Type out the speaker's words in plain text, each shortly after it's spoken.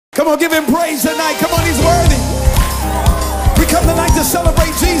Come on, give him praise tonight. Come on, he's worthy. We come tonight to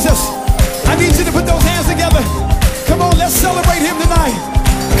celebrate Jesus. I need you to put those hands together. Come on, let's celebrate him tonight.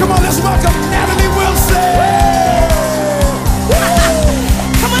 Come on, let's welcome Natalie Wilson.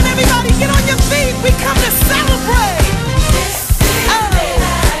 Come on, everybody, get on your feet. We come to celebrate.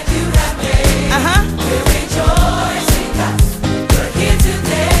 We're rejoicing 'cause we're here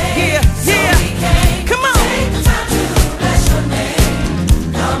today. Yeah. Come on. Take the time to bless your name.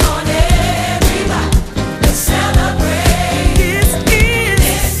 Come on, everybody, let's celebrate. This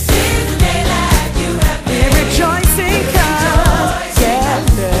is the day that you have made. we're rejoicing 'cause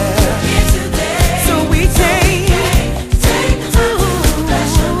We're here today. so we came. Take the time to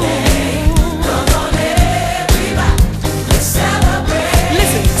bless your name. Come on, everybody, let's celebrate.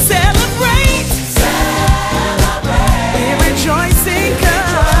 Listen, celebrate. We're rejoicing 'cause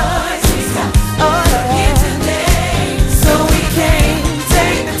We're here today. so we came.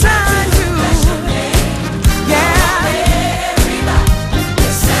 Take the time to yeah. Everybody,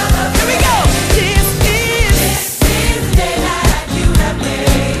 let's celebrate. Here we go. This is The day that you have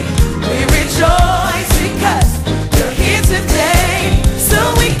made. we're rejoicing 'cause you're here today. So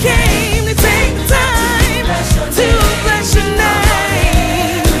we came to take the time to bless your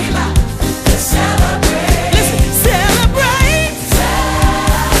name. Let's celebrate. Listen, celebrate.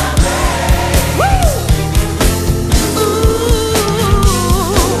 Woo!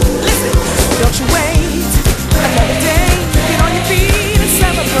 Ooh. Listen, don't you wait another day. Get on your feet and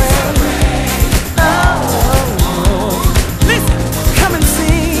celebrate. Oh, listen, come and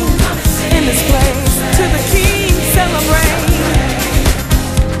sing in this place to the King. Celebrate.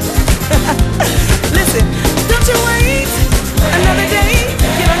 Listen, don't you wait another day.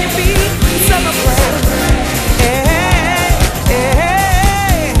 Get on your feet and celebrate. Hey, hey,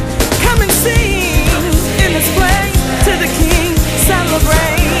 hey. Come and sing in this place to the King.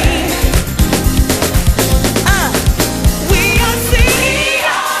 Celebrate. We are singing.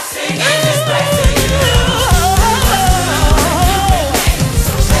 In this place to you.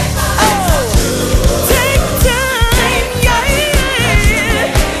 Take time, yeah.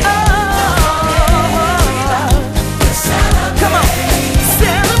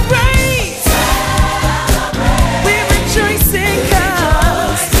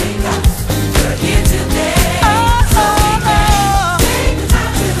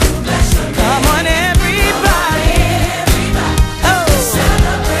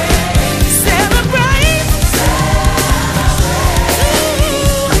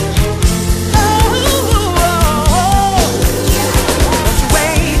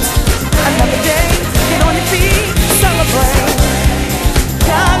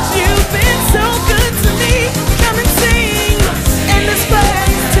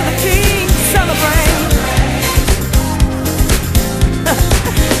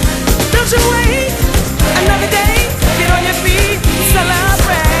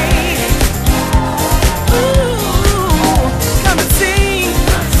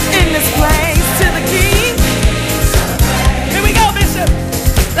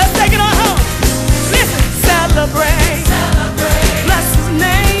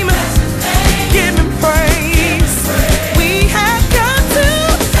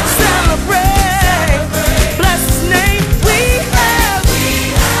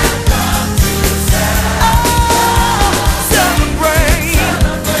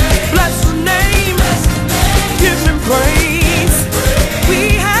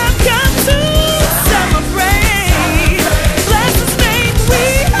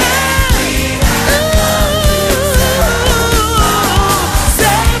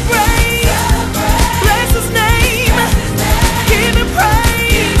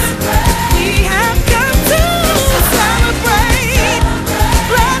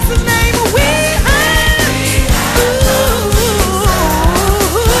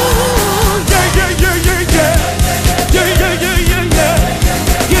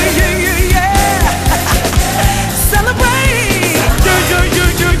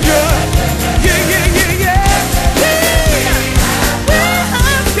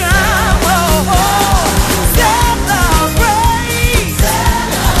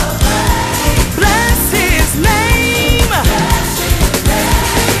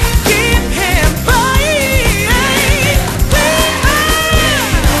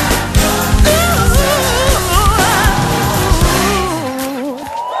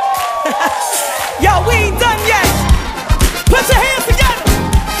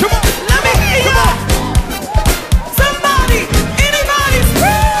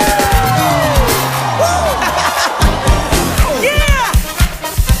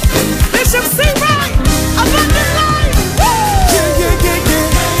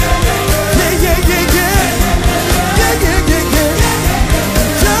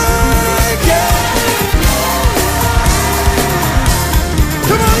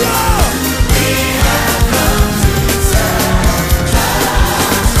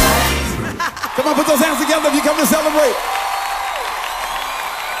 on, put those hands together if you come to celebrate.